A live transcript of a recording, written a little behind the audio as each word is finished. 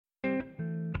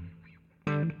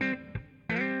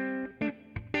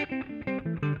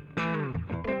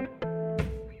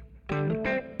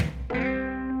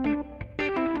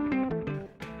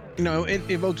It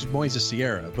evokes Moises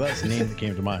Sierra, but that's the name that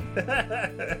came to mind.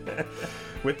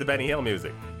 With the Benny Hill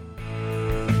music.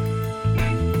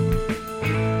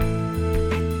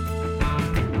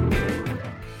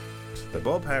 The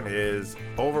bullpen is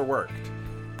overworked,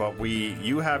 but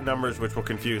you have numbers which will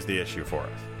confuse the issue for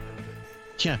us.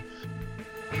 Yeah.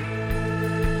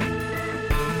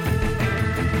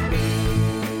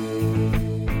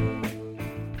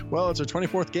 Well, it's our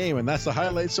 24th game, and that's the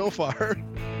highlight so far.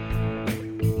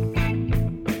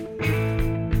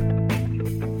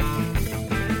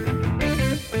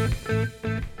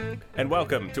 And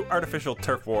welcome to Artificial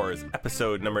Turf Wars,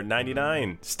 episode number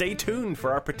 99. Stay tuned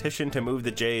for our petition to move the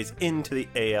Jays into the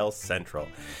AL Central.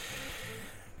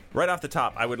 Right off the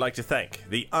top, I would like to thank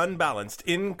the unbalanced,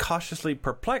 incautiously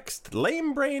perplexed,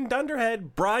 lame-brained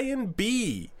dunderhead, Brian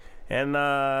B. And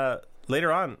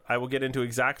later on, I will get into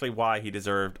exactly why he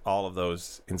deserved all of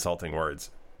those insulting words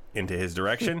into his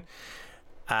direction.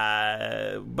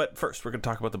 But first, we're going to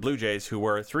talk about the Blue Jays, who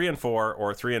were 3-4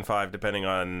 or 3-5, depending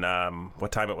on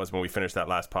what time it was when we finished that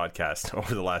last podcast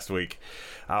over the last week.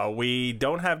 We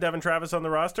don't have Devin Travis on the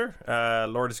roster.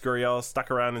 Lourdes Gurriel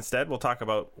stuck around instead. We'll talk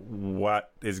about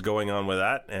what is going on with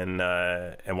that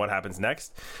and what happens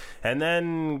next. And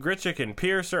then Grichuk and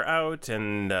Pierce are out,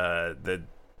 and the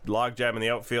logjam in the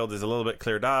outfield is a little bit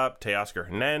cleared up. Teoscar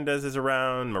Hernandez is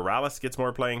around. Morales gets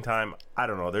more playing time. I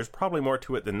don't know. There's probably more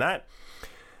to it than that.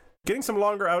 Getting some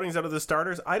longer outings out of the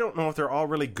starters. I don't know if they're all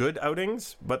really good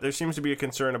outings, but there seems to be a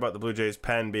concern about the Blue Jays'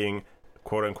 pen being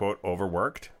quote-unquote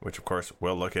overworked, which of course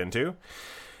we'll look into.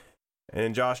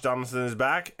 And Josh Donaldson is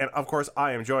back, and of course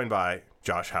I am joined by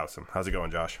Josh Howsam. How's it going,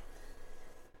 Josh?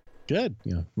 Good.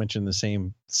 Mention the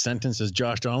same sentence as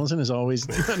Josh Donaldson is always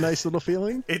a nice little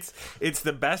feeling. It's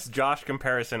the best Josh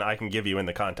comparison I can give you in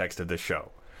the context of this show.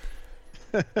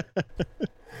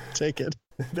 Take it.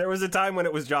 There was a time when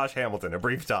it was Josh Hamilton, a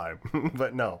brief time,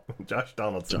 but no, Josh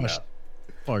Donaldson now.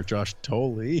 Or Josh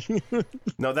Tolley.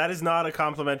 No, that is not a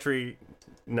complimentary.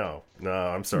 No,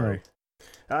 I'm sorry.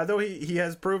 No. Though he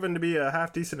has proven to be a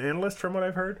half-decent analyst from what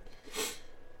I've heard.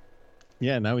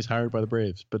 Yeah, now he's hired by the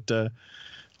Braves, but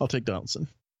I'll take Donaldson.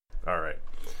 All right.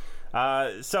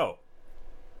 So,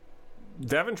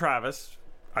 Devin Travis,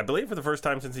 I believe for the first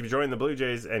time since he joined the Blue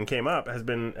Jays and came up, has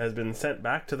been sent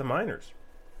back to the minors.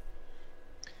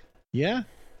 Yeah.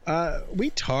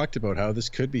 We talked about how this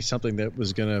could be something that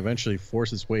was going to eventually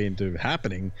force its way into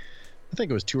happening. I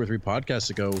think it was 2 or 3 podcasts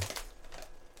ago.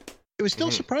 It was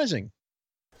still surprising.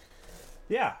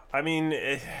 Yeah. I mean,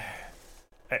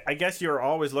 I guess you're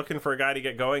always looking for a guy to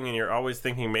get going, and you're always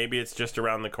thinking maybe it's just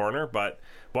around the corner, but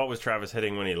what was Travis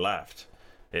hitting when he left?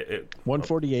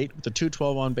 148 with a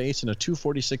 212 on base and a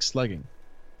 246 slugging.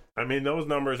 I mean, those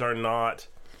numbers are not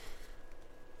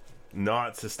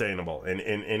sustainable in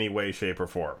any way, shape, or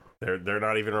form. They're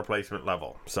not even replacement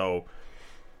level. So,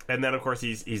 and then of course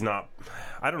he's not.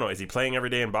 I don't know. Is he playing every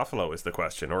day in Buffalo? Is the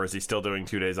question, or is he still doing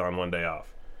 2 days on, 1 day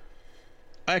off?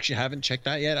 I actually haven't checked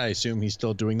that yet. I assume he's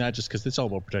still doing that just because it's all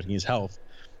about protecting his health.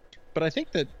 But I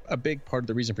think that a big part of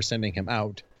the reason for sending him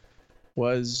out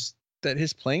was that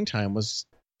his playing time was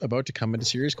about to come into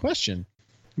serious question.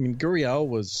 I mean, Gurriel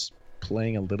was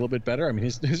playing a little bit better. I mean,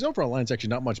 his overall line's actually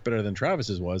not much better than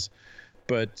Travis's was,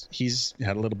 but he's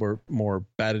had a little bit more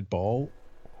batted ball,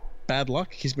 bad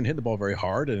luck. He's been hitting the ball very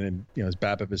hard, and his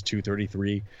BABIP is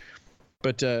 233.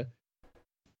 But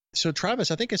so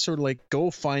Travis, I think it's sort of like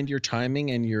go find your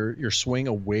timing and your swing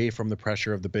away from the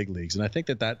pressure of the big leagues, and I think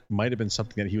that might have been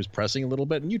something that he was pressing a little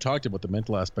bit. And you talked about the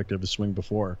mental aspect of his swing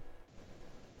before.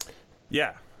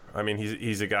 Yeah. I mean,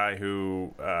 he's a guy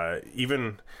who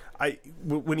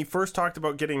when he first talked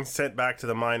about getting sent back to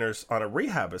the minors on a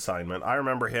rehab assignment, I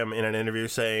remember him in an interview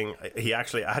saying he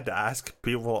actually had to ask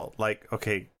people, like,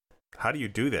 okay, how do you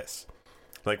do this?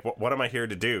 Like, what am I here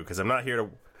to do? Because I'm not here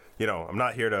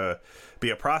to be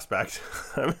a prospect.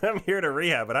 I'm here to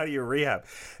rehab, but how do you rehab?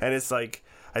 And it's like,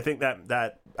 I think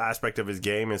that aspect of his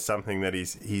game is something that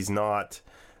he's not.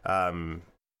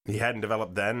 He hadn't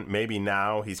developed then. Maybe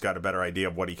now he's got a better idea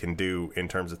of what he can do in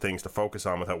terms of things to focus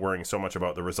on without worrying so much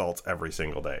about the results every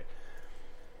single day.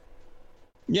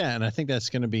 Yeah, and I think that's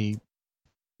going to be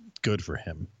good for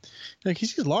him. Like,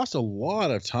 he's lost a lot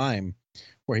of time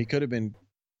where he could have been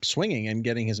swinging and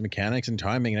getting his mechanics and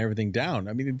timing and everything down.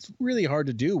 I mean, it's really hard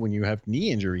to do when you have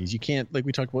knee injuries. You can't, like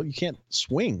we talked about, you can't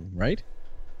swing, right?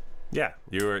 Yeah,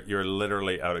 you're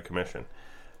literally out of commission.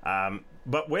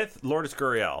 But with Lourdes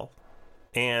Gurriel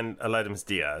and Aledmus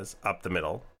Diaz up the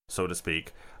middle, so to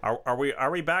speak, are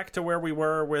we back to where we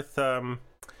were with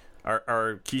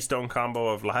our keystone combo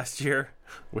of last year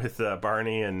with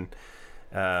Barney and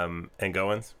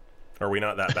Goins? Or are we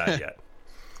not that bad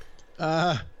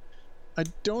yet? I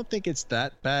don't think it's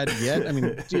that bad yet. I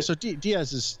mean, so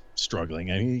Diaz is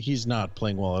struggling. I mean, he's not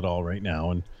playing well at all right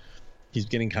now, and he's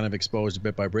getting kind of exposed a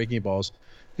bit by breaking balls.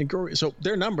 And so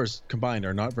their numbers combined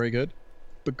are not very good.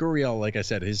 But Gurriel, like I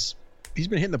said, he's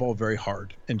been hitting the ball very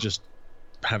hard and just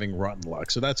having rotten luck.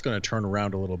 So that's going to turn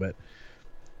around a little bit.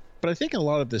 But I think a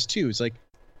lot of this too is like,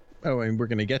 and we're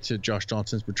going to get to Josh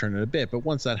Johnson's return in a bit. But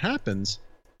once that happens,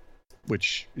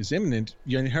 which is imminent,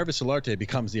 Harvey Solarte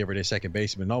becomes the everyday second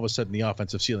baseman. And all of a sudden, the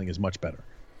offensive ceiling is much better.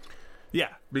 Yeah,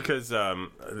 because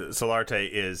Solarte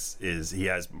is he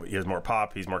has more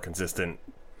pop. He's more consistent.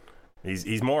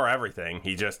 He's more everything.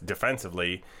 He just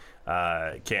defensively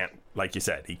can't, like you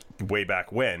said, he way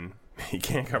back when he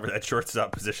can't cover that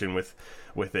shortstop position with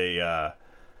a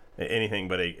anything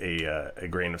but a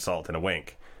grain of salt and a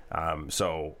wink.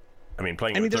 So I mean,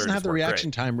 playing. And he doesn't have the reaction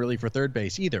time really for third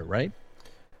base either, right?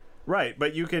 Right,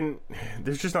 but you can.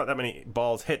 There's just not that many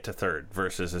balls hit to third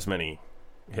versus as many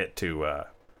hit to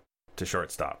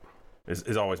shortstop.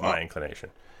 Is always my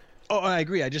inclination. Oh, I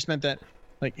agree. I just meant that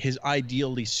like his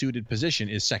ideally suited position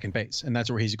is second base, and that's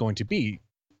where he's going to be.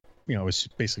 It's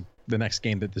basically the next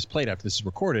game that this played after this is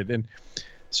recorded, and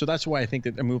so that's why I think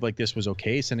that a move like this was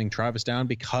okay, sending Travis down,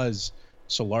 because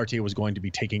Solarte was going to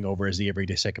be taking over as the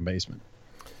everyday second baseman.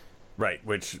 Right,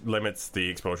 which limits the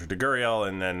exposure to Gurriel,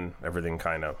 and then everything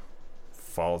kind of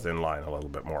falls in line a little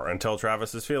bit more until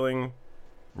Travis is feeling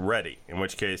ready. In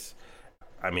which case,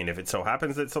 I mean, if it so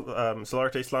happens that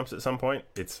Solarte slumps at some point,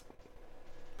 it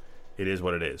is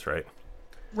what it is, right?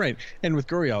 Right, and with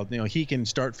Gurriel, he can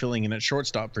start filling in at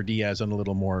shortstop for Diaz on a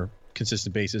little more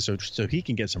consistent basis, so he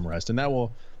can get some rest, and that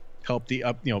will help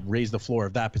raise the floor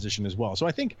of that position as well. So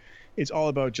I think it's all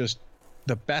about just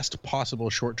the best possible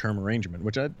short-term arrangement,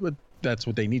 which that's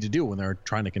what they need to do when they're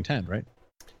trying to contend, right?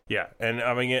 Yeah, and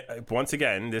I mean, once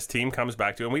again, this team comes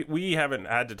back to, and we haven't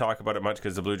had to talk about it much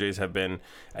because the Blue Jays have been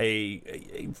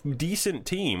a decent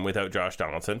team without Josh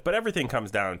Donaldson, but everything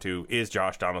comes down to, is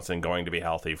Josh Donaldson going to be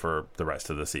healthy for the rest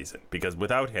of the season? Because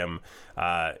without him,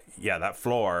 that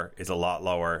floor is a lot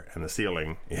lower, and the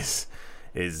ceiling is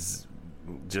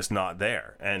just not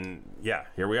there. And yeah,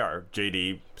 here we are.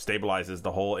 JD stabilizes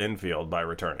the whole infield by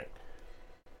returning.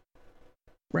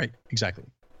 Right, exactly.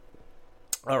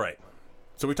 All right.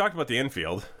 So we talked about the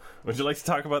infield. Would you like to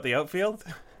talk about the outfield?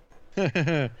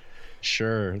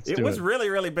 Sure. It was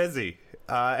really, really busy.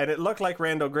 And it looked like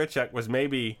Randall Grichuk was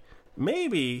maybe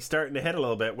starting to hit a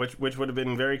little bit, which would have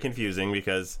been very confusing,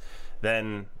 because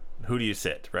then who do you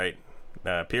sit, right?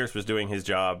 Pierce was doing his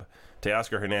job.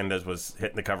 Teoscar Hernandez was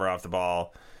hitting the cover off the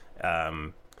ball.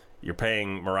 You're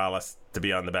paying Morales to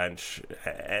be on the bench.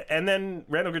 And then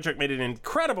Randall Grichuk made an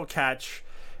incredible catch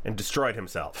and destroyed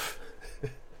himself.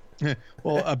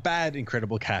 Well, a bad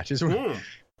incredible catch. It's one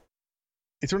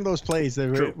of those plays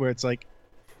where it's like,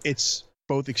 it's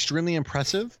both extremely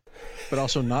impressive, but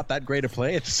also not that great a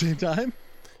play at the same time.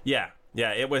 Yeah.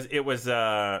 It was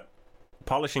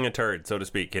polishing a turd, so to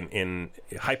speak, in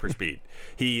hyperspeed.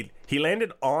 He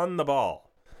landed on the ball,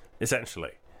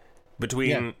 essentially.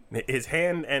 Between his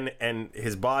hand and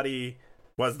his body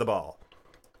was the ball.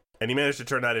 And he managed to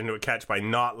turn that into a catch by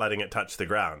not letting it touch the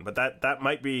ground. But that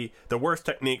might be the worst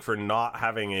technique for not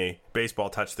having a baseball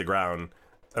touch the ground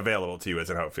available to you as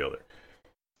an outfielder.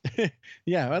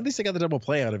 Yeah, well, at least they got the double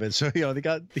play out of it. So,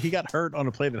 he got hurt on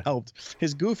a play that helped.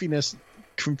 His goofiness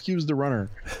confused the runner.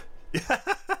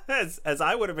 as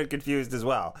I would have been confused as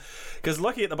well. Because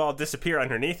looking at the ball disappear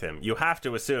underneath him, you have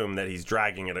to assume that he's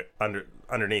dragging it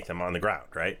underneath him on the ground,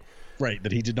 right? Right,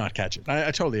 that he did not catch it.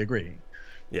 I totally agree.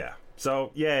 Yeah.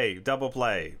 So, yay, double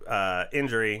play,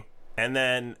 injury. And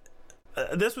then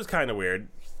this was kind of weird.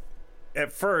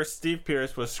 At first, Steve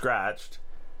Pierce was scratched,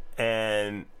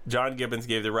 and John Gibbons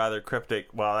gave the rather cryptic,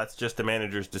 well, that's just the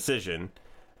manager's decision.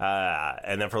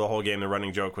 And then for the whole game, the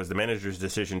running joke was the manager's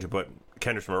decision to put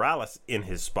Kendrys Morales in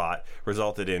his spot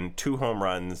resulted in 2 home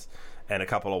runs and a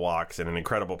couple of walks and an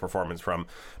incredible performance from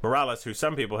Morales, who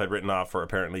some people had written off for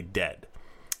apparently dead.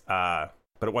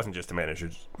 But it wasn't just the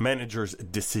manager's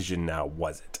decision now,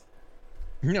 was it?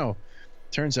 No.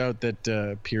 Turns out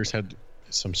that Pierce had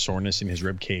some soreness in his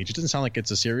rib cage. It doesn't sound like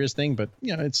it's a serious thing, but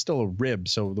it's still a rib,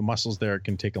 so the muscles there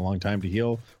can take a long time to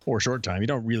heal, or a short time. You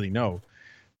don't really know.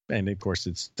 And of course,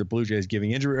 it's the Blue Jays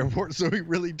giving injury reports, so we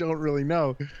really don't really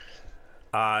know.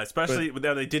 Especially,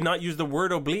 they did not use the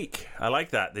word oblique. I like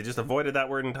that. They just avoided that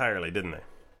word entirely, didn't they?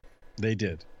 They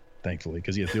did, thankfully,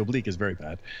 because the oblique is very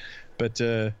bad. But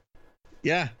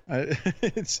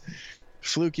it's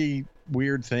fluky,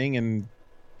 weird thing, and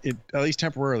it at least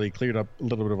temporarily cleared up a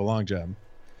little bit of a long job.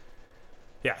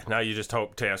 Yeah, now you just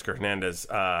hope Teoscar Hernandez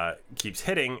keeps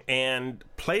hitting and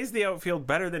plays the outfield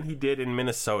better than he did in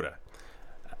Minnesota.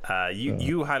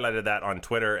 You highlighted that on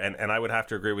Twitter, and I would have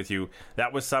to agree with you.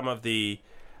 That was some of the,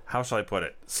 how shall I put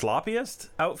it, sloppiest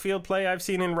outfield play I've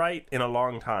seen in right in a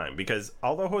long time. Because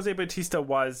although Jose Bautista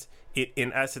was,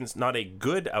 in essence, not a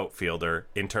good outfielder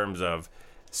in terms of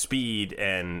speed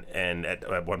and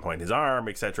at one point his arm,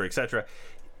 etc.,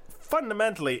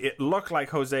 fundamentally it looked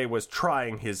like Jose was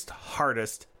trying his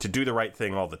hardest to do the right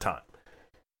thing all the time.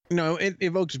 No, it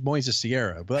evokes Moises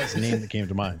Sierra, but that's the name that came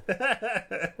to mind.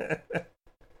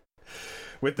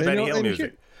 With the Benny Hill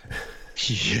music.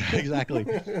 Yeah, exactly.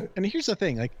 And here's the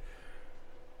thing, like,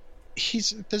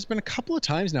 there's been a couple of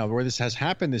times now where this has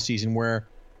happened this season where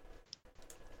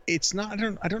it's not,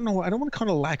 I don't know, I don't want to call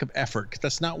it a lack of effort, because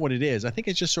that's not what it is. I think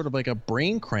it's just sort of like a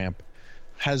brain cramp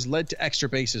has led to extra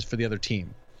bases for the other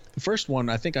team. The first one,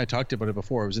 I think I talked about it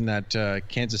before, it was in that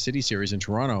Kansas City series in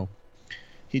Toronto.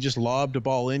 He just lobbed a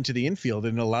ball into the infield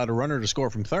and allowed a runner to score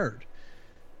from third.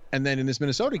 And then in this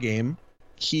Minnesota game,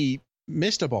 he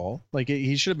missed a ball. Like,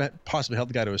 he should have possibly held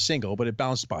the guy to a single, but it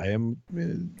bounced by him.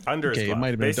 Under his glove. It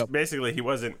might have been basically, he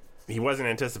wasn't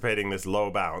anticipating this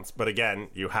low bounce. But again,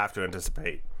 you have to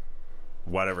anticipate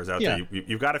whatever's out there.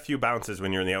 You've got a few bounces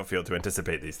when you're in the outfield to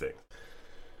anticipate these things.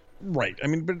 Right. I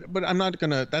mean, but I'm not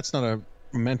gonna. That's not a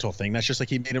mental thing. That's just like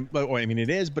he made him. Well, I mean, it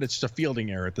is, but it's just a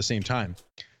fielding error at the same time.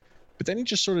 But then he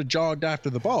just sort of jogged after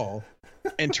the ball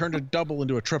and turned a double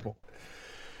into a triple,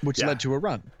 which led to a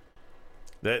run.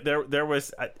 There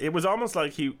was, it was almost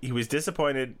like he was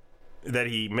disappointed that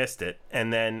he missed it,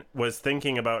 and then was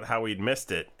thinking about how he'd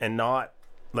missed it, and not,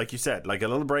 like you said, like a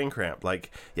little brain cramp.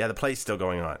 Like, yeah, the play's still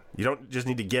going on. You don't just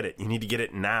need to get it. You need to get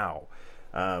it now.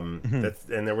 And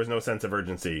there was no sense of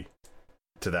urgency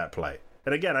to that play.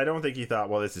 And again, I don't think he thought,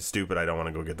 well, this is stupid, I don't want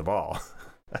to go get the ball.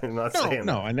 I'm not saying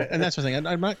no, and that's the thing.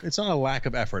 I'm not. It's not a lack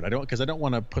of effort. I don't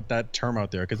want to put that term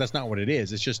out there, because that's not what it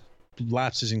is. It's just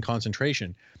lapses in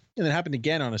concentration. And it happened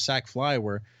again on a sac fly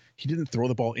where he didn't throw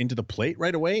the ball into the plate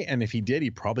right away, and if he did,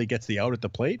 he probably gets the out at the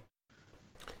plate.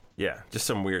 Yeah, just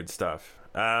some weird stuff.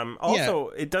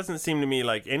 It doesn't seem to me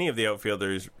like any of the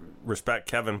outfielders respect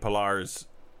Kevin Pillar's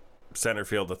center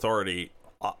field authority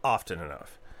often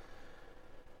enough.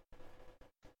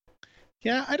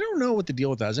 Yeah, I don't know what the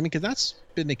deal with that is. I mean, because that's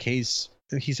been the case.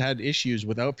 He's had issues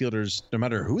with outfielders, no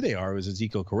matter who they are. It was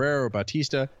Ezekiel Carrera or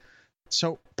Bautista.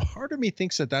 So part of me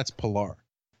thinks that that's Pillar.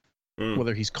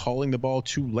 Whether he's calling the ball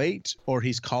too late or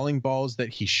he's calling balls that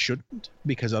he shouldn't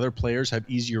because other players have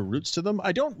easier routes to them.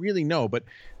 I don't really know, but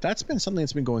that's been something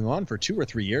that's been going on for 2 or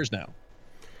 3 years now.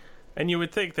 And you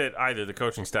would think that either the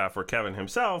coaching staff or Kevin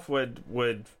himself would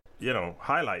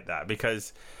highlight that,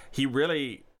 because he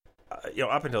really,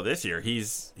 up until this year,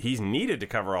 he's needed to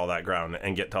cover all that ground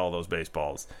and get to all those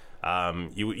baseballs.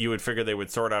 You would figure they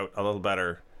would sort out a little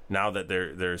better now that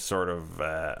there's sort of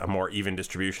a more even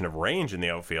distribution of range in the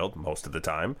outfield most of the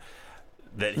time,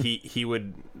 that he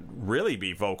would really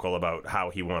be vocal about how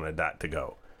he wanted that to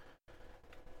go.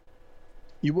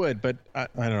 You would, but I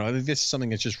don't know. I think this is something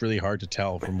that's just really hard to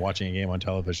tell from watching a game on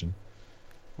television.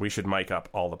 We should mic up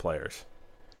all the players.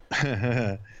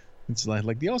 It's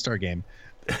like the All-Star game.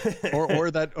 or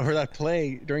that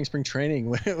play during spring training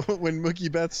when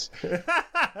Mookie Betts.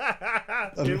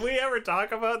 Did we ever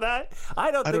talk about that?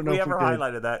 I don't think we ever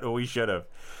highlighted that. Well, we should have.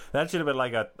 That should have been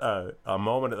like a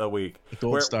moment of the week.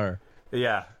 Gold star.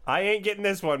 Yeah, I ain't getting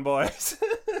this one, boys.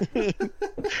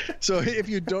 So if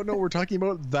you don't know what we're talking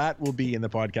about, that will be in the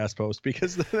podcast post,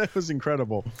 because that was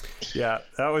incredible. Yeah,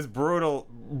 that was brutal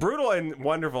and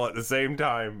wonderful at the same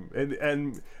time.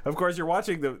 And of course, you're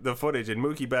watching the footage, and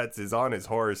Mookie Betts is on his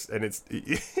horse, and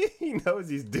he knows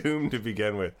he's doomed to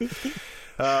begin with.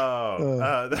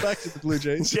 Back to the Blue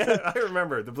Jays. Yeah, I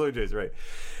remember the Blue Jays, right?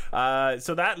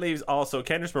 So that leaves also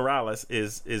Kendrys Morales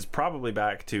is probably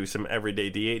back to some everyday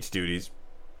DH duties.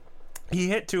 He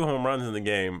hit 2 home runs in the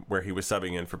game where he was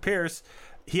subbing in for Pierce.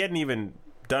 He hadn't even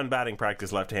done batting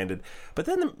practice left-handed, but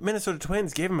then the Minnesota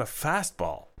Twins gave him a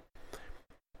fastball.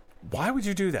 Why would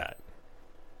you do that?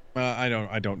 I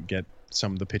don't get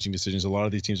some of the pitching decisions a lot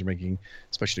of these teams are making,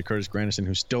 especially to Curtis Granderson,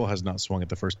 who still has not swung at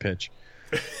the first pitch.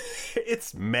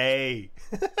 It's May.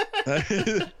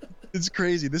 It's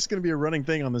crazy. This is going to be a running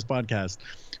thing on this podcast.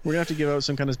 We're going to have to give out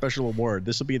some kind of special award.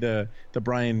 This will be the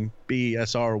Brian B.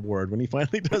 SR award when he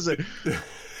finally does it.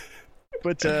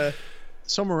 But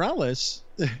so Morales,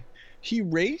 he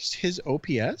raised his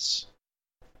OPS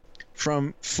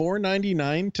from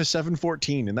 499 to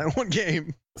 714 in that one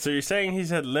game. So you're saying he's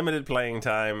had limited playing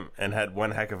time and had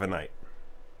one heck of a night?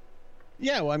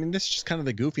 Yeah, well, I mean, this is just kind of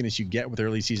the goofiness you get with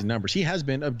early season numbers. He has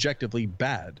been objectively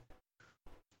bad.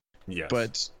 Yes.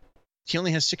 But he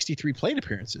only has 63 plate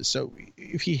appearances. So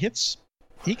if he hits,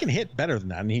 he can hit better than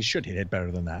that, and he should hit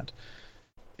better than that.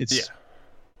 It's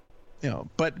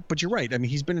but you're right. I mean,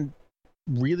 he's been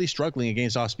really struggling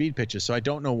against off-speed pitches, so I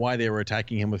don't know why they were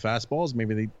attacking him with fastballs.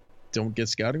 Maybe they don't get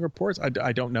scouting reports. I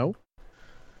don't know.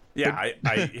 Yeah,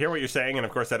 but I hear what you're saying, and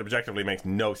of course that objectively makes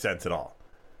no sense at all.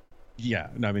 Yeah,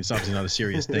 no, I mean, it's obviously not a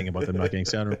serious thing about them not getting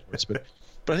scouting reports, but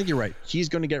I think you're right. He's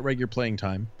going to get regular playing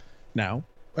time now,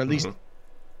 at least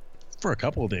for a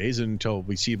couple of days until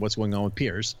we see what's going on with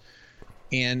Pierce.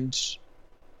 And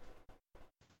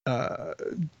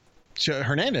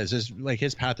Hernandez is like,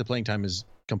 his path to playing time is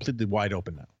completely wide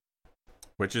open now,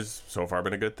 which has so far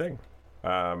been a good thing.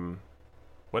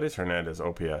 What is Hernandez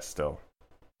OPS still?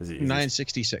 Is he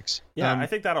 966? Yeah, I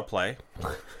think that'll play.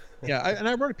 Yeah,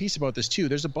 I wrote a piece about this too.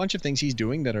 There's a bunch of things he's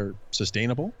doing that are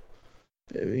sustainable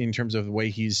in terms of the way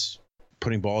he's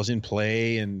putting balls in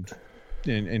play and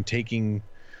taking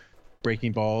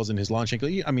breaking balls and his launch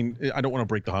angle. I mean, I don't want to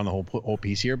break down the whole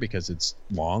piece here because it's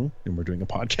long and we're doing a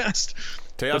podcast.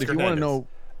 But if you want to know,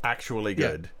 actually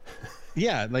good.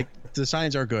 Yeah, like the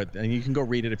signs are good, and you can go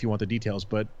read it if you want the details.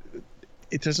 But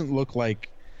it doesn't look like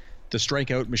the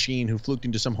strikeout machine who fluked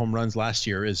into some home runs last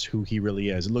year is who he really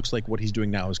is. It looks like what he's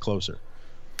doing now is closer.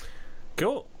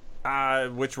 Cool.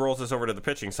 Which rolls us over to the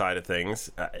pitching side of things.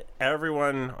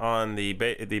 Everyone on the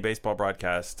baseball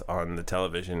broadcast on the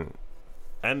television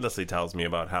endlessly tells me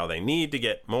about how they need to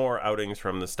get more outings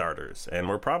from the starters. And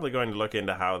we're probably going to look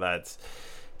into how that's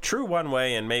true one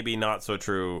way and maybe not so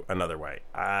true another way.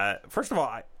 First of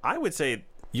all, I would say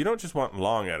you don't just want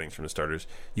long outings from the starters.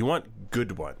 You want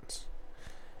good ones.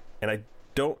 And I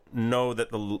don't know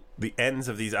that the ends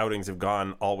of these outings have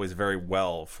gone always very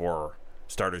well for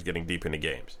starters getting deep into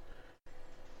games.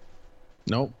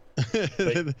 Nope.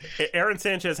 Like, Aaron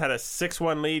Sanchez had a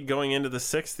 6-1 lead going into the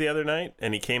 6th the other night,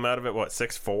 and he came out of it,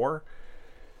 6-4?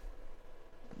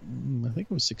 I think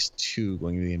it was 6-2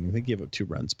 going into the end. I think he gave up 2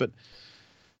 runs. But,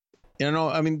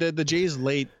 I mean, the Jays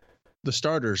late, the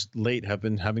starters late have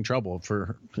been having trouble.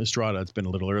 For Estrada, it's been a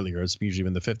little earlier. It's usually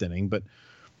been the 5th inning, but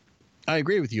I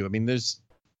agree with you. I mean, there's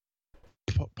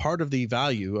part of the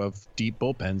value of deep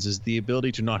bullpens is the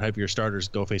ability to not have your starters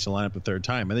go face a lineup a third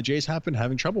time. And the Jays have been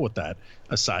having trouble with that,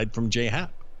 aside from J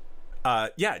Happ.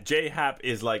 Yeah, J Happ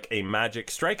is like a magic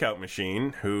strikeout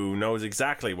machine who knows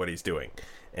exactly what he's doing.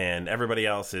 And everybody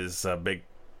else is a big,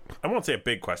 I won't say a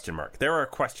big question mark. There are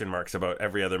question marks about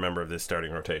every other member of this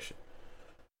starting rotation.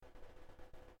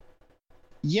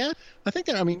 Yeah, I think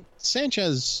that, I mean,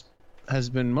 Sanchez has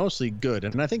been mostly good,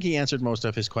 and I think he answered most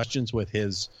of his questions with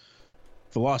his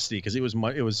velocity, because it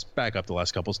was back up the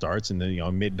last couple starts and then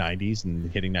mid 90s and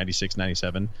hitting 96,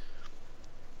 97.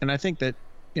 And I think that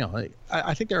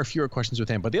I think there are fewer questions with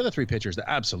him, but the other 3 pitchers,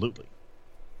 absolutely.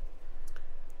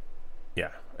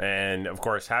 Yeah, and of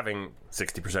course having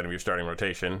 60% of your starting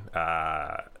rotation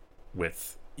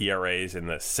with ERAs in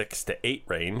the 6 to 8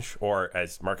 range, or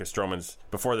as Marcus Stroman's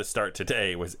before the start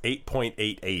today was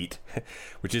 8.88,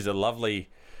 which is a lovely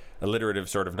alliterative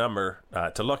sort of number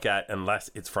to look at, unless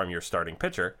it's from your starting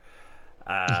pitcher.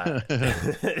 I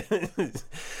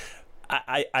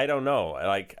don't know.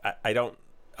 Like I don't.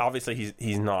 Obviously,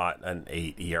 he's not an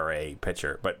 8 ERA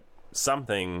pitcher, but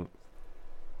something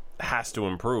has to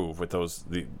improve with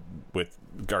with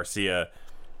Garcia,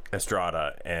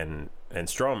 Estrada, and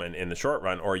Stroman in the short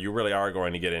run, or you really are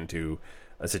going to get into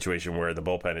a situation where the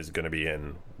bullpen is going to be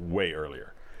in way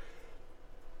earlier.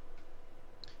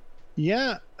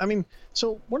 Yeah, I mean,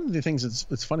 so one of the things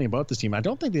that's funny about this team, I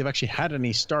don't think they've actually had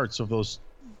any starts of those,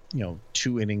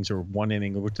 2 innings or 1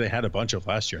 inning, which they had a bunch of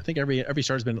last year. I think every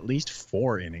start's been at least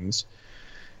 4 innings.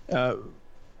 But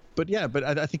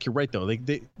I think you're right though.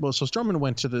 So Stroman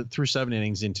went through 7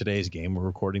 innings in today's game. We're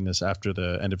recording this after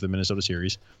the end of the Minnesota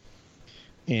series,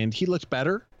 and he looked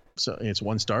better. So it's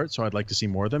 1 start, so I'd like to see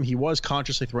more of them. He was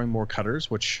consciously throwing more cutters,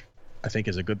 which I think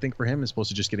is a good thing for him, as opposed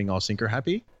to just getting all sinker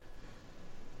happy.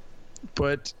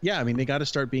 But yeah, I mean, they got to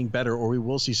start being better, or we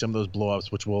will see some of those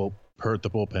blowups, which will hurt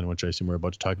the bullpen, which I assume we're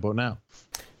about to talk about now.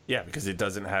 Yeah, because it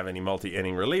doesn't have any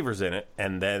multi-inning relievers in it,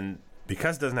 and then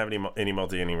because it doesn't have any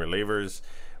multi-inning relievers,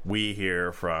 we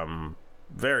hear from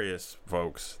various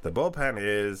folks the bullpen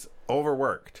is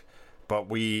overworked, but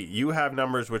you have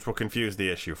numbers which will confuse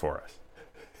the issue for us.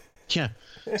 Yeah,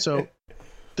 so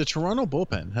the Toronto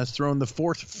bullpen has thrown the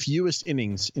 4th fewest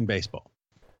innings in baseball,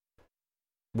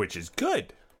 which is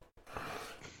good.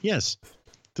 Yes.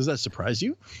 Does that surprise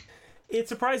you? It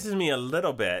surprises me a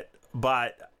little bit,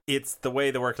 but it's the way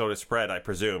the workload is spread, I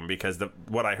presume, because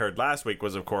what I heard last week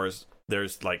was, of course,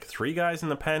 there's like 3 guys in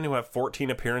the pen who have 14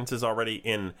 appearances already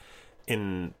in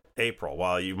April.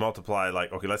 While you multiply,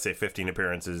 let's say 15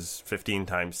 appearances, 15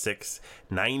 times 6,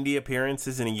 90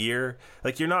 appearances in a year.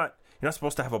 Like, you're not You're not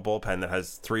supposed to have a bullpen that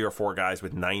has 3 or 4 guys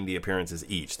with 90 appearances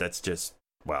each. That's just,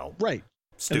 well, right.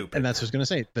 Stupid. And that's what I was going to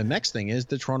say. The next thing is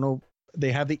the Toronto,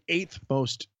 they have the 8th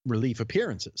most relief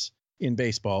appearances in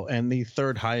baseball and the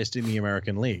 3rd highest in the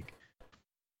American League.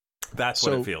 That's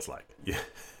what it feels like. Yeah.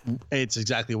 It's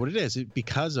exactly what it is.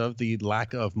 Because of the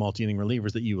lack of multi-inning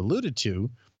relievers that you alluded to,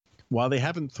 while they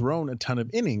haven't thrown a ton of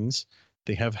innings,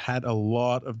 they have had a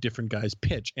lot of different guys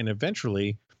pitch. And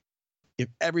eventually, if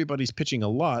everybody's pitching a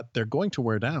lot, they're going to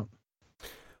wear down.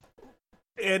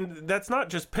 And that's not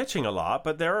just pitching a lot,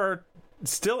 but there are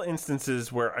still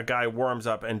instances where a guy warms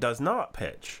up and does not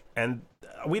pitch. And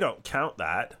we don't count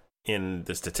that in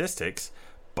the statistics,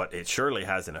 but it surely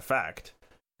has an effect.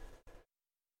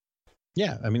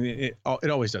 Yeah, I mean, it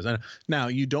always does. Now,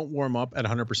 you don't warm up at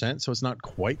 100%, so it's not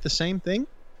quite the same thing,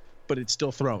 but it's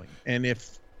still throwing. And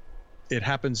if it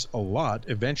happens a lot,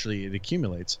 eventually it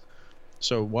accumulates.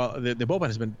 So while the bullpen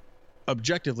has been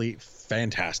objectively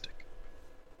fantastic,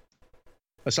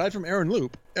 aside from Aaron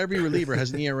Loop, every reliever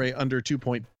has an ERA under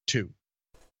 2.2.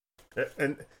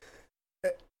 And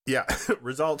yeah,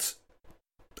 results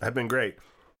have been great,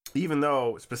 even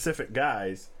though specific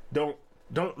guys don't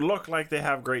look like they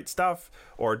have great stuff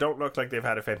or don't look like they've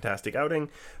had a fantastic outing.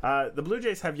 The Blue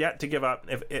Jays have yet to give up,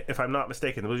 if I'm not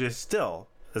mistaken, the Blue Jays still,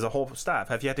 as a whole staff,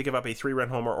 have yet to give up a 3-run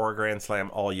homer or a grand slam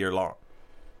all year long.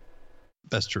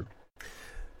 That's true.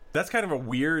 That's kind of a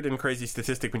weird and crazy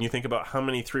statistic when you think about how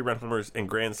many 3-run homers and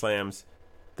grand slams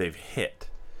they've hit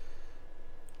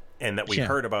and that we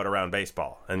heard about around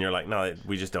baseball. And you're like, no,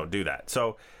 we just don't do that.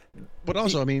 So, but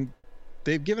also, I mean,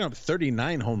 they've given up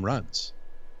 39 home runs.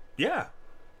 Yeah.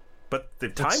 But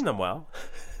they've timed them well.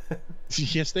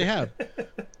 Yes, they have.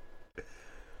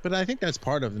 But I think that's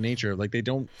part of the nature. Like, they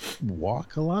don't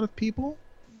walk a lot of people.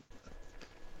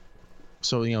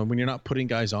 So, you know, when you're not putting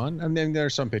guys on, and then there are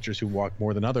some pitchers who walk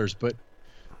more than others, but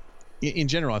in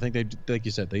general, I think they, like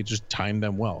you said, they just time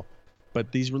them well.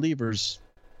 But these relievers,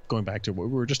 going back to what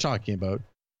we were just talking about,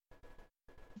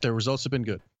 their results have been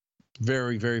good.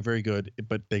 Very, very, very good.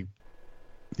 But they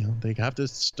have to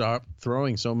stop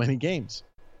throwing so many games.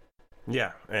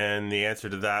 Yeah, and the answer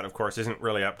to that, of course, isn't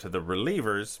really up to the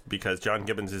relievers because John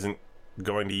Gibbons isn't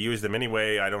going to use them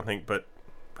anyway, I don't think, but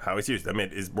how he's used them,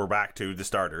 we're back to the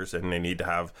starters, and they need to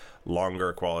have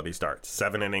longer quality starts.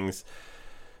 7 innings,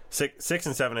 6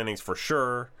 and 7 innings for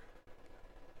sure,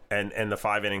 and the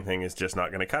 5-inning thing is just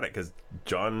not going to cut it because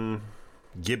John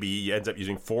Gibby ends up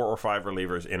using 4 or 5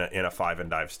 relievers in a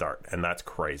 5-and-dive start, and that's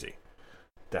crazy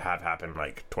to have happen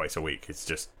like twice a week. It's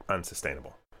just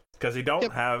unsustainable because they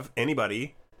don't have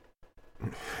anybody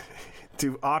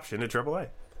to option to AAA.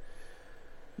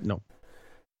 No.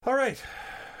 All right.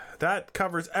 That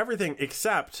covers everything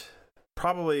except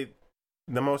probably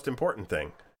the most important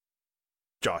thing.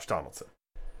 Josh Donaldson.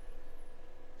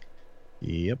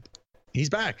 Yep. He's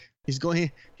back. He's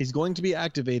going to be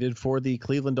activated for the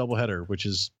Cleveland doubleheader, which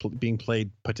is being played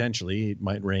potentially, it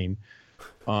might rain,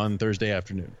 on Thursday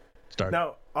afternoon.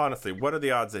 Now, honestly, what are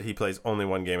the odds that he plays only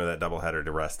one game of that doubleheader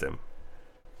to rest him?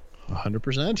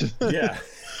 100%.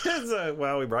 Yeah.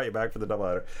 Well, we brought you back for the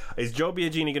doubleheader. Is Joe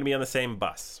Biagini going to be on the same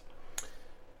bus?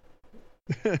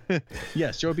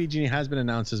 Yes, Joe Biagini has been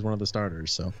announced as one of the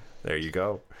starters. So there you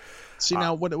go. See,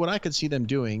 now what I could see them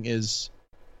doing is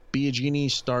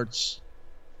Biagini starts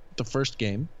the first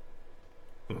game,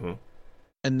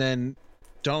 and then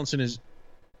Donaldson is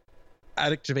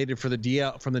activated for the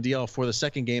DL from the DL for the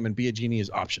second game, and Biagini is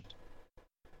optioned.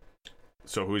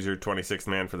 So who's your 26th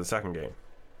man for the second game?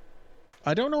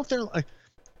 I don't know if they're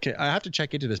okay. I have to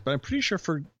check into this, but I'm pretty sure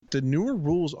for the newer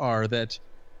rules are that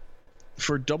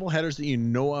for doubleheaders that you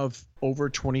know of over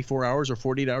 24 hours or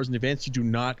 48 hours in advance, you do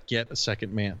not get a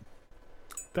second man.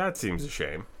 That seems a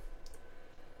shame.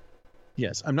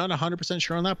 Yes, I'm not 100%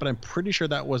 sure on that, but I'm pretty sure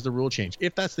that was the rule change.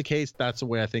 If that's the case, that's the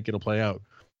way I think it'll play out.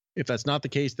 If that's not the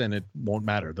case, then it won't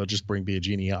matter. They'll just bring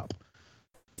Biagini up.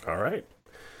 All right.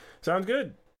 Sounds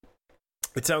good.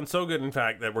 It sounds so good, in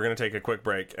fact, that we're going to take a quick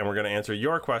break and we're going to answer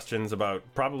your questions about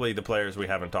probably the players we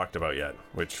haven't talked about yet,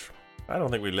 which I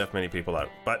don't think we left many people out,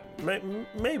 but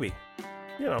maybe.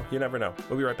 You know, you never know.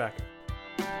 We'll be right back.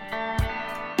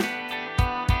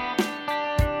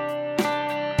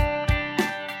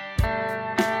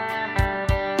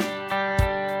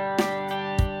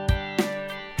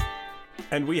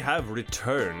 And we have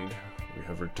returned. We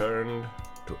have returned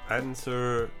to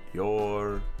answer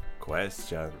your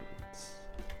questions.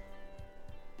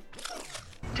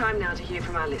 Time now to hear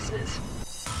from our listeners.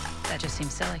 That just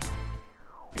seems silly.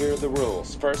 Here are the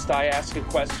rules. First I ask a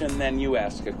question, then you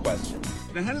ask a question.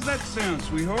 Now how does that sound,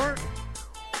 sweetheart?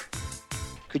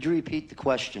 Could you repeat the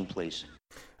question, please?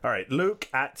 All right, Luke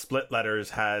at Split Letters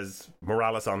has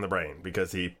Morales on the brain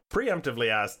because he preemptively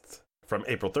asked from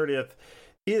April 30th,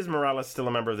 is Morales still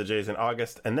a member of the Jays in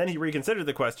August? And then he reconsidered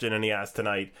the question and he asked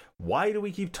tonight, why do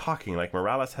we keep talking like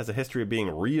Morales has a history of being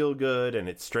real good and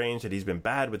it's strange that he's been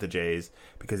bad with the Jays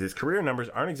because his career numbers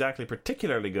aren't exactly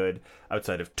particularly good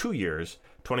outside of 2 years,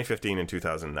 2015 and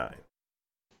 2009.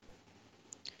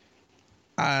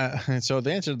 So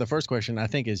the answer to the first question, I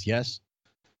think, is yes.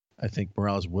 I think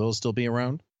Morales will still be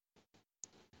around.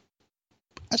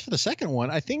 As for the second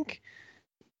one, I think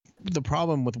the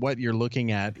problem with what you're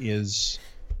looking at is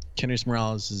Kendrys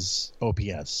Morales'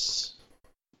 OPS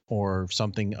or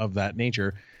something of that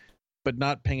nature, but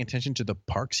not paying attention to the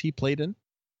parks he played in,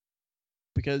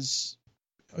 because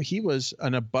he was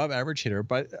an above average hitter,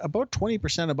 but about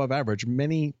 20% above average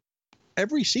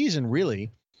every season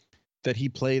really that he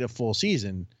played a full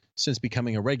season since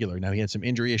becoming a regular. Now, he had some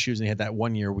injury issues and he had that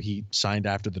 1 year where he signed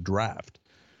after the draft,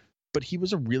 but he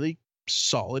was a really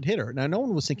solid hitter. Now, no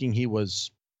one was thinking he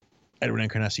was Edwin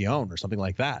Encarnacion or something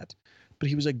like that, but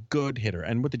he was a good hitter.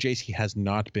 And with the Jays, he has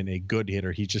not been a good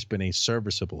hitter. He's just been a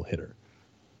serviceable hitter.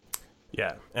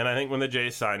 Yeah, and I think when the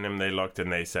Jays signed him, they looked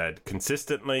and they said,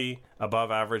 consistently above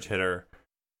average hitter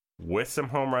with some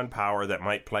home run power that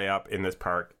might play up in this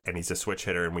park, and he's a switch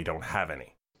hitter and we don't have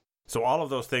any. So all of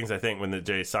those things, I think, when the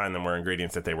Jays signed them, were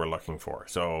ingredients that they were looking for.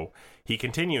 So he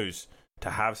continues to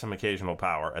have some occasional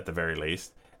power at the very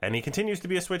least, and he continues to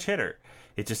be a switch hitter.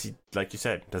 It just, like you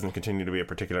said, doesn't continue to be a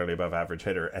particularly above average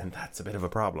hitter, and that's a bit of a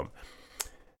problem.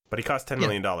 But he costs $10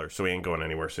 million, so he ain't going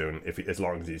anywhere soon, as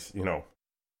long as he's,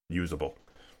 usable.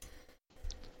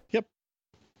 Yep.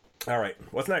 All right,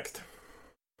 what's next?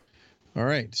 All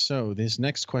right, so this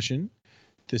next question,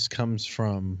 this comes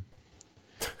from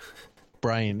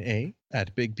Brian A.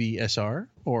 at Big BSR,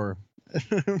 or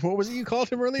what was it you called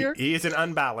him earlier? He is an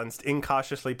unbalanced,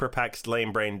 incautiously perplexed,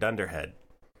 lame-brained dunderhead.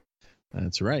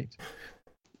 That's right.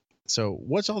 So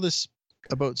what's all this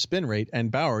about spin rate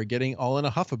and Bauer getting all in a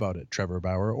huff about it? Trevor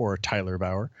Bauer or Tyler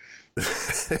Bauer?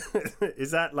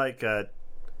 Is that like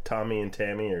Tommy and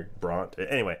Tammy or Bront?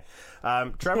 Anyway,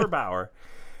 Trevor Bauer,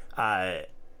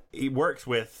 he works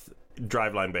with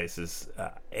driveline bases,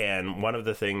 and one of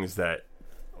the things that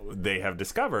they have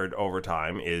discovered over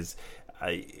time is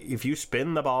if you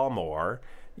spin the ball more,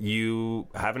 you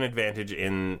have an advantage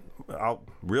in, I'll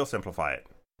real simplify it,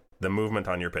 the movement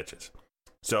on your pitches.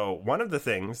 So one of the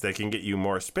things that can get you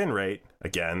more spin rate,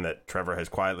 again, that Trevor has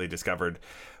quietly discovered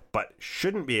but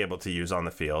shouldn't be able to use on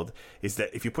the field, is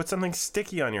that if you put something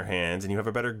sticky on your hands and you have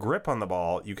a better grip on the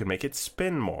ball, you can make it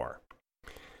spin more.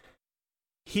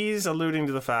 He's alluding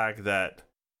to the fact that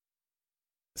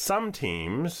some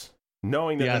teams,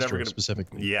 knowing that the they're Astros never going to,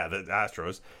 specifically, the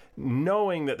Astros,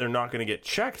 knowing that they're not going to get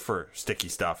checked for sticky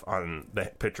stuff on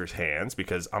the pitcher's hands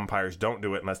because umpires don't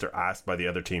do it unless they're asked by the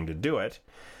other team to do it,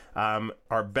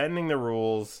 are bending the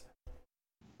rules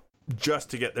just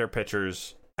to get their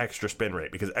pitchers extra spin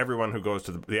rate, because everyone who goes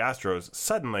to the Astros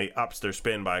suddenly ups their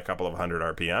spin by a couple of hundred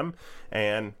RPM,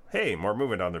 and hey, more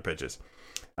movement on their pitches.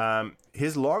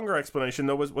 His longer explanation,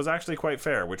 though, was actually quite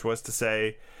fair, which was to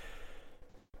say,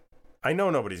 I know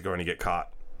nobody's going to get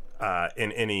caught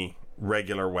in any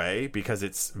regular way because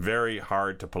it's very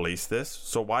hard to police this.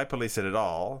 So why police it at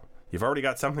all? You've already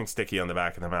got something sticky on the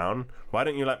back of the mound. Why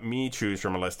don't you let me choose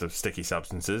from a list of sticky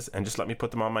substances and just let me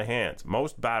put them on my hands?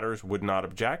 Most batters would not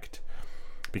object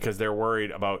because they're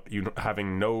worried about you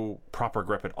having no proper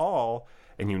grip at all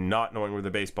and you not knowing where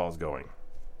the baseball's going.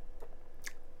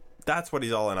 That's what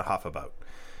he's all in a huff about.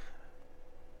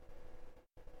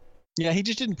 Yeah, he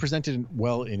just didn't present it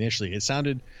well initially. It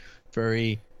sounded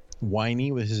very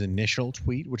whiny with his initial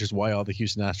tweet, which is why all the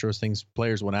Houston Astros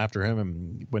players went after him,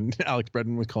 and when Alex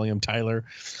Bregman was calling him Tyler.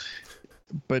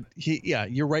 But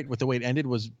you're right, with the way it ended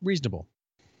was reasonable.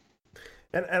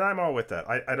 And I'm all with that.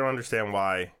 I don't understand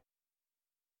why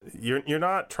you're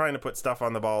not trying to put stuff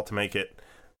on the ball to make it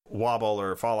wobble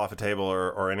or fall off a table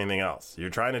or anything else. You're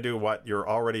trying to do what you're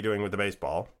already doing with the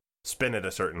baseball, spin it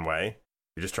a certain way.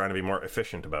 You're just trying to be more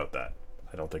efficient about that.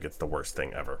 I don't think it's the worst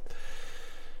thing ever.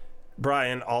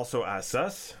 Brian also asks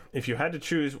us, if you had to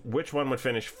choose which one would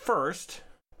finish first,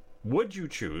 would you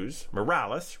choose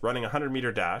Morales running a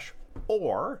 100-meter dash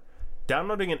or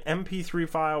downloading an MP3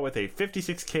 file with a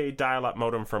 56K dial-up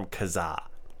modem from Kazaa?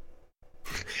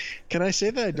 Can I say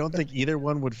that I don't think either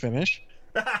one would finish?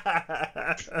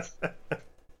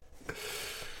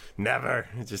 Never.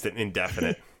 It's just an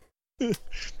indefinite.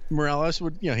 Morales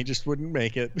would, he just wouldn't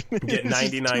make it. Get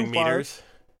 99 meters.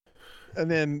 And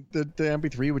then the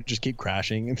MP3 would just keep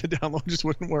crashing and the download just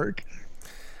wouldn't work.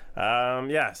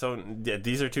 So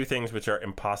these are two things which are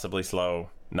impossibly slow.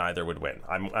 Neither would win.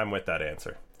 I'm with that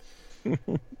answer.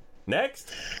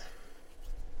 Next.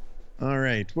 All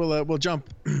right. We'll jump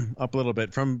up a little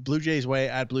bit from Blue Jays Way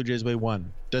at Blue Jays Way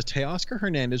 1. Does Teoscar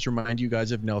Hernandez remind you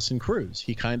guys of Nelson Cruz?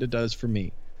 He kind of does for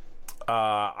me.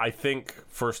 I think,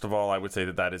 first of all, I would say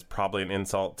that is probably an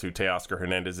insult to Teoscar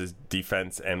Hernandez's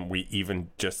defense, and we even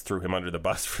just threw him under the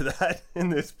bus for that in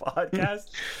this podcast.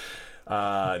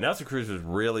 Nelson Cruz was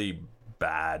really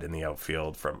bad in the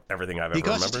outfield from everything I've ever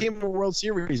remembered. He cost his team a World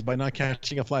Series by not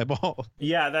catching a fly ball.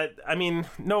 Yeah,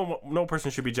 no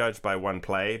person should be judged by one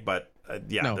play, but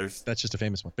that's just a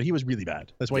famous one. But he was really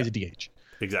bad. That's why he's a DH.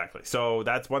 Exactly. So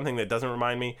that's one thing that doesn't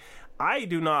remind me. I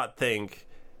do not think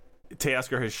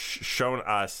Teoscar has shown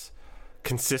us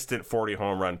consistent 40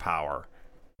 home run power.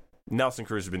 Nelson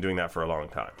Cruz has been doing that for a long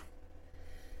time.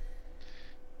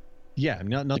 Yeah,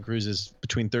 Nelson Cruz is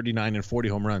between 39 and 40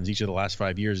 home runs each of the last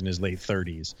 5 years in his late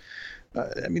 30s.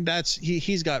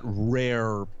 He's got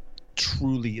rare,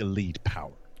 truly elite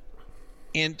power.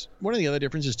 And one of the other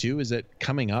differences, too, is that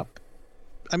coming up,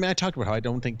 I talked about how I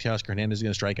don't think Teoscar Hernandez is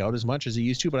going to strike out as much as he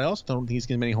used to, but I also don't think he's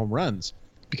going to get many home runs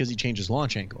because he changed his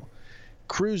launch angle.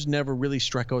 Cruz never really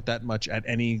struck out that much at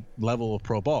any level of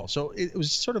pro ball. So it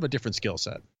was sort of a different skill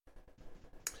set.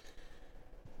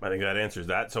 I think that answers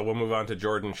that. So we'll move on to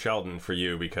Jordan Sheldon for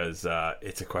you because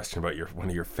it's a question about one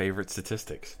of your favorite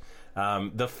statistics.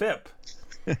 The FIP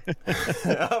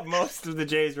of most of the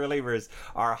Jays relievers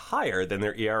are higher than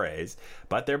their ERAs,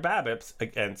 but their BABIPs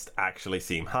against actually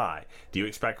seem high. Do you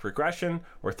expect regression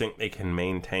or think they can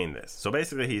maintain this? So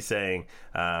basically he's saying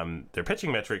their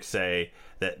pitching metrics say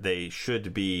that they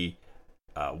should be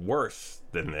worse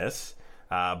than this,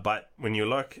 but when you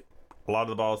look, a lot of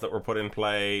the balls that were put in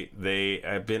play, they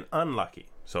have been unlucky.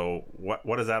 So what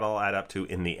does that all add up to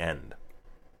in the end?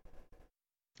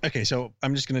 Okay, so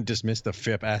I'm just going to dismiss the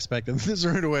FIP aspect of this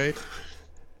right away.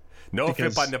 No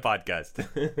FIP on the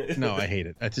podcast. No, I hate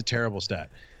it. That's a terrible stat.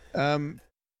 But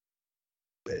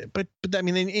I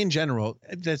mean, in general,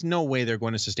 there's no way they're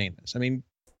going to sustain this. I mean,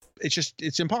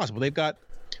 it's impossible. They've got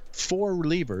 4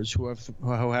 relievers who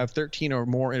have 13 or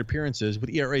more appearances with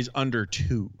ERAs under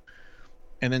 2.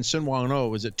 And then Sun Wang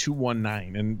Oh is at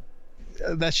 2.19, and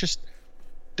that's just,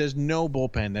 there's no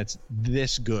bullpen that's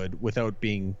this good without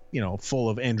being, full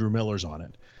of Andrew Millers on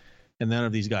it, and none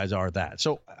of these guys are that.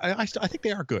 So I think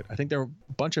they are good. I think they're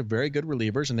a bunch of very good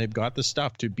relievers, and they've got the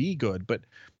stuff to be good. But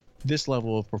this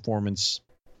level of performance,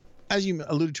 as you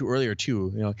alluded to earlier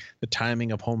too, the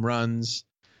timing of home runs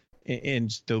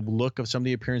and the look of some of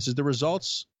the appearances, the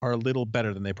results are a little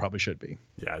better than they probably should be.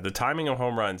 Yeah, the timing of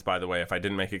home runs, by the way, if I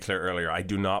didn't make it clear earlier, I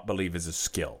do not believe is a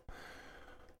skill.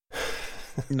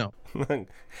 No.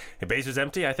 If base is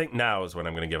empty, I think now is when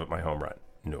I'm going to give up my home run.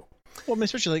 No. Well,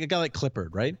 especially like a guy like Clippard,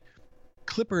 right?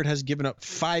 Clippard has given up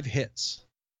 5 hits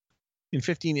in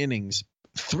 15 innings.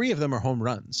 3 of them are home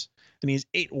runs, and he has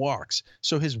 8 walks.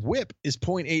 So his whip is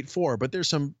 .84, but there's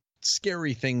some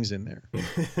scary things in there.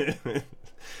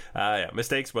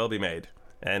 Mistakes will be made,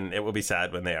 and it will be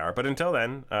sad when they are. But until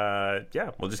then,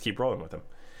 we'll just keep rolling with them.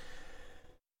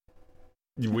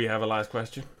 We have a last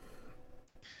question.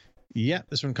 Yeah,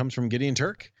 this one comes from Gideon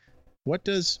Turk. What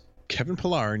does Kevin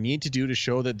Pillar need to do to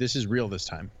show that this is real this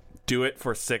time? Do it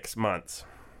for 6 months.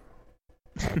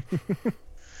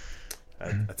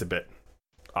 That's a bit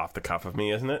off the cuff of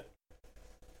me, isn't it?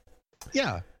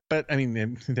 Yeah, but I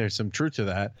mean, there's some truth to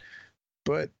that.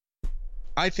 But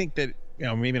I think that,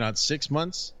 maybe not 6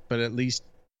 months, but at least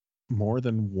more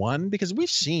than one, because we've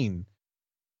seen,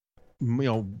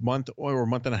 month or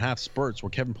month and a half spurts where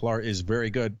Kevin Pillar is very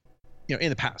good, in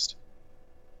the past.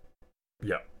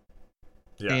 Yeah.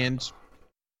 And,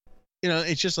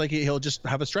 it's just like he'll just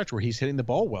have a stretch where he's hitting the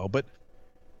ball well, but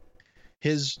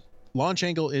his launch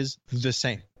angle is the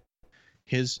same.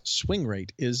 His swing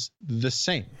rate is the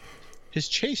same. His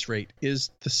chase rate is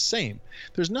the same.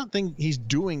 There's nothing he's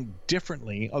doing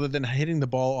differently other than hitting the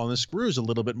ball on the screws a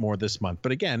little bit more this month.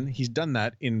 But again, he's done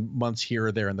that in months here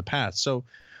or there in the past. So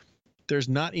there's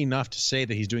not enough to say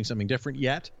that he's doing something different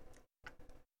yet.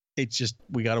 It's just,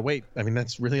 we got to wait. I mean,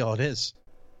 that's really all it is.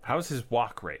 How's his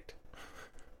walk rate?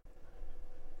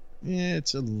 Yeah,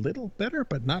 it's a little better,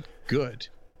 but not good.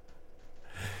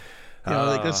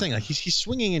 Like that's saying, like he's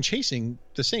swinging and chasing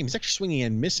the same. He's actually swinging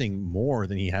and missing more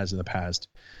than he has in the past.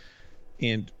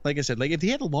 And like I said, like if he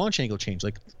had a launch angle change,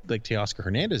 like Teoscar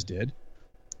Hernandez did,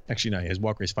 actually no, his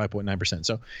walk rate is 5.9%.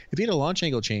 So if he had a launch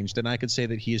angle change, then I could say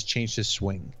that he has changed his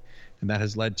swing, and that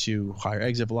has led to higher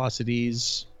exit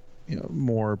velocities,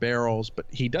 more barrels. But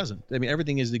he doesn't. I mean,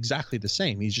 everything is exactly the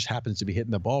same. He just happens to be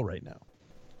hitting the ball right now.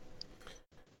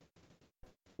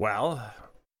 Well,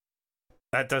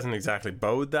 that doesn't exactly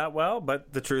bode that well,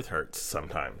 but the truth hurts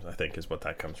sometimes, I think, is what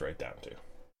that comes right down to.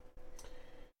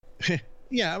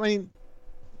 Yeah, I mean,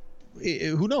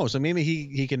 who knows? Maybe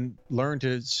he can learn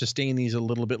to sustain these a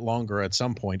little bit longer at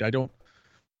some point. I don't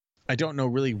know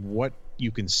really what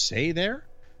you can say there,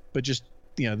 but just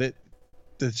that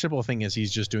the simple thing is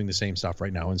he's just doing the same stuff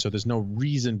right now, and so there's no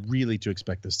reason really to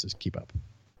expect this to keep up.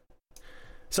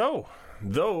 So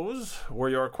those were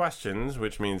your questions,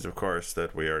 which means, of course,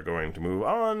 that we are going to move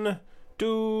on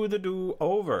to the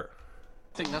do-over.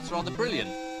 I think that's rather brilliant.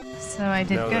 So I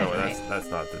did good. No, right? that's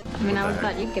not the. I mean, I would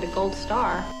thought you'd get a gold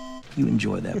star. You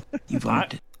enjoy that. You've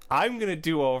earned it. I'm going to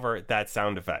do over that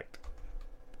sound effect.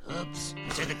 Oops.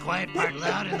 I said the quiet part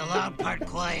loud and the loud part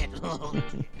quiet.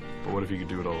 But what if you could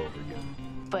do it all over again?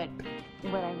 But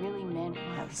what I really meant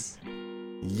was...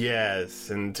 Yes,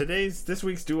 and this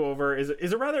week's do-over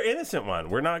is a rather innocent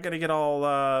one. We're not going to get all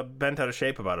bent out of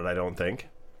shape about it, I don't think.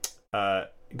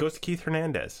 It goes to Keith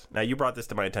Hernandez. Now, you brought this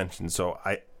to my attention, so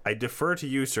I defer to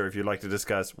you, sir, if you'd like to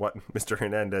discuss what Mr.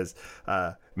 Hernandez'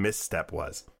 misstep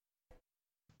was.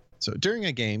 So during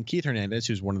a game, Keith Hernandez,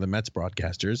 who's one of the Mets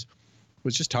broadcasters,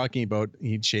 was just talking about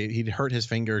he'd hurt his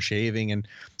finger shaving, and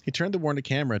he turned the Warner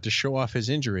camera to show off his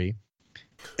injury.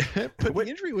 But the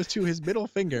injury was to his middle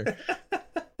finger.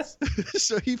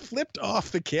 So he flipped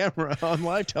off the camera on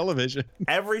live television.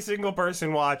 Every single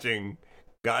person watching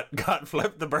got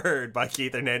flipped the bird by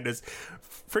Keith Hernandez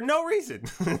for no reason.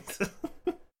 And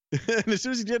as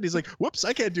soon as he did, he's like, whoops,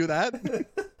 I can't do that.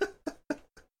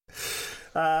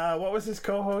 What was his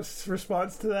co-host's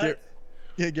response to that?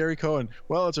 Gary Cohen.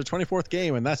 Well, it's our 24th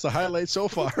game, and that's the highlight so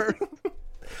far.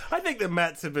 I think the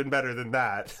Mets have been better than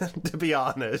that, to be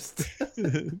honest.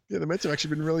 Yeah, the Mets have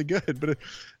actually been really good, but it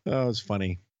was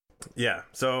funny. Yeah,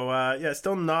 so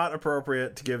still not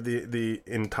appropriate to give the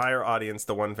entire audience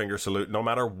the one finger salute, no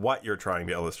matter what you're trying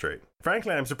to illustrate.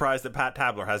 Frankly, I'm surprised that Pat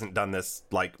Tabler hasn't done this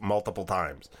like multiple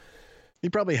times. He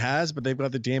probably has, but they've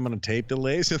got the damn on a tape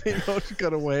delay, so they know to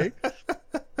cut away.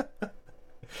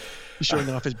 He's showing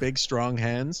off his big, strong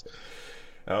hands.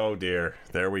 Oh dear,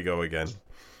 there we go again.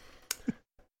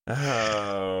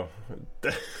 Oh,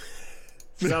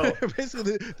 so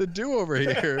basically the do-over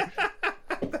here.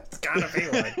 That's gotta be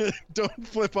one. Don't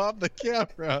flip off the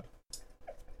camera.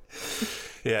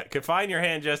 Yeah, confine your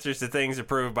hand gestures to things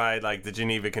approved by like the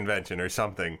Geneva Convention or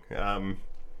something.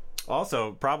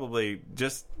 Also, probably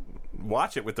just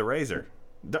watch it with the razor.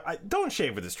 Don't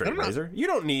shave with a straight razor. You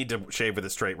don't need to shave with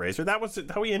a straight razor. That was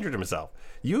how he injured himself.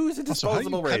 Use a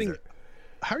disposable razor.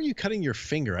 How are you cutting your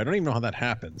finger? I don't even know how that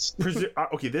happens.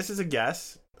 Okay, this is a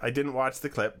guess. I didn't watch the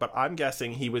clip, but I'm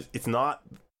guessing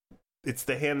it's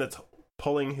the hand that's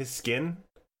pulling his skin.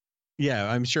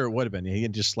 Yeah, I'm sure it would have been. He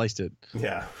had just sliced it.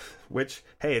 Yeah, which,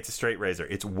 hey, it's a straight razor.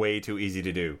 It's way too easy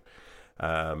to do.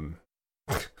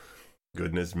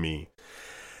 Goodness me.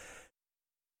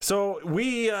 So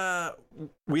we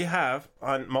have,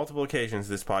 on multiple occasions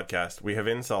this podcast, we have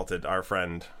insulted our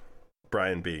friend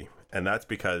Brian B., and that's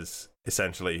because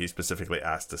essentially he specifically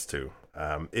asked us to.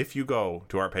 If you go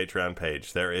to our Patreon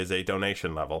page, there is a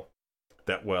donation level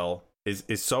that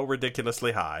is so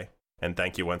ridiculously high. And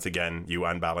thank you once again, you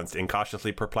unbalanced,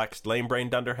 incautiously perplexed, lame-brained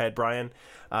dunderhead, Brian.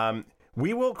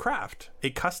 We will craft a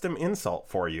custom insult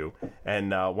for you,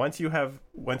 and once you have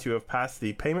passed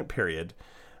the payment period,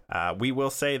 we will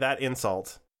say that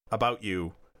insult about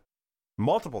you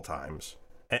multiple times,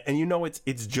 and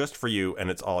it's just for you, and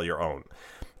it's all your own.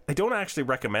 I don't actually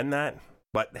recommend that,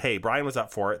 but hey, Brian was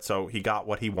up for it, so he got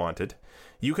what he wanted.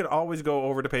 You can always go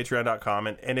over to patreon.com,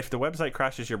 and if the website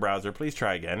crashes your browser, please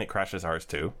try again. It crashes ours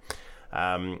too.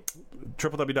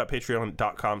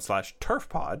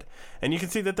 www.patreon.com/turfpod, and you can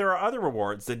see that there are other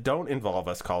rewards that don't involve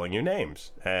us calling you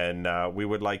names, and we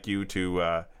would like you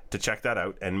to check that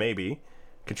out and maybe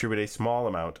contribute a small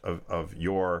amount of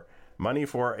your money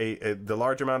for the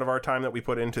large amount of our time that we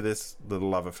put into this little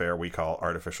love affair we call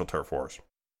Artificial Turf Wars.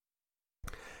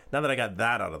 Now that I got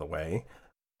that out of the way,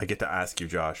 I get to ask you,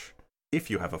 Josh, if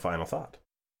you have a final thought.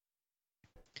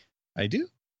 I do.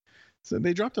 So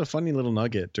they dropped a funny little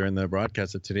nugget during the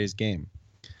broadcast of today's game.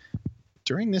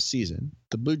 During this season,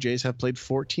 the Blue Jays have played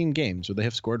 14 games where they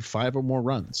have scored 5 or more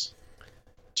runs.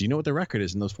 Do you know what the record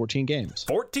is in those 14 games?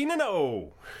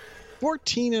 14-0.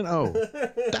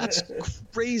 14-0. That's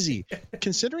crazy.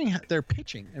 Considering their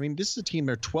pitching. I mean, this is a team,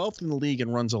 they're 12th in the league in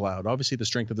runs allowed. Obviously, the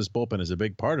strength of this bullpen is a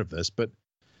big part of this, but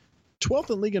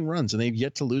 12th in the league in runs, and they've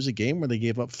yet to lose a game where they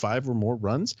gave up 5 or more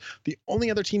runs. The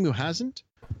only other team who hasn't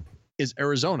is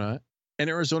Arizona, and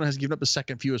Arizona has given up the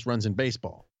second fewest runs in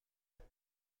baseball.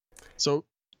 So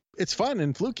it's fun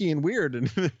and fluky and weird, and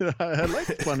I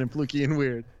like fun and fluky and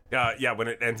weird. Yeah, when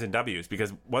it ends in W's,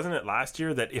 because wasn't it last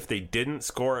year that if they didn't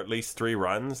score at least 3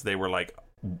 runs, they were like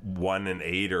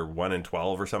 1-8 or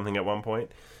 1-12 or something at one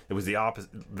point. It was that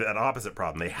opposite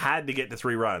problem. They had to get to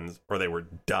 3 runs or they were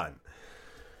done.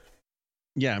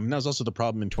 Yeah, I mean, that was also the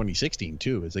problem in 2016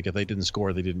 too. It's like if they didn't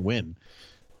score, they didn't win,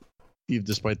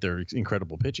 despite their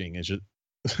incredible pitching. It's just,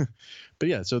 but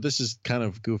yeah, so this is kind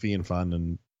of goofy and fun,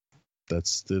 and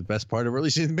that's the best part of early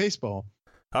season baseball.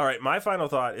 All right, my final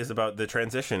thought is about the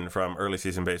transition from early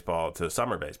season baseball to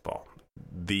summer baseball.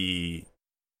 The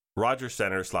Rogers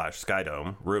Center /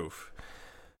 Skydome roof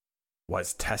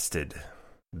was tested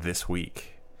this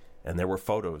week, and there were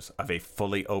photos of a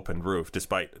fully opened roof,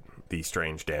 despite the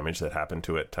strange damage that happened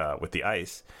to it with the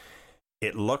ice.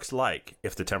 It looks like,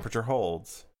 if the temperature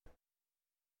holds,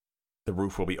 the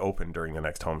roof will be open during the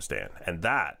next homestand, and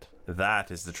that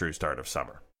is the true start of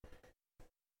summer.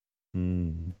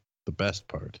 The best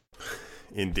part.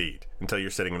 Indeed. Until you're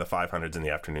sitting in the 500s in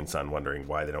the afternoon sun wondering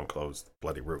why they don't close the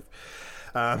bloody roof.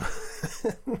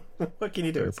 What can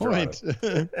you do? Fair point.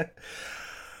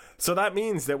 So that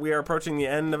means that we are approaching the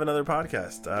end of another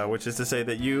podcast, which is to say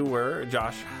that you were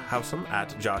Josh Howsam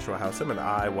at Joshua Howsam, and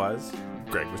I was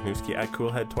Greg Wisniewski at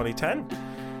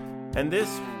Coolhead2010. And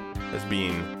this has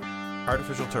been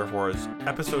Artificial Turf Wars,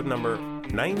 episode number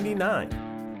 99.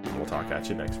 And we'll talk at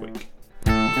you next week.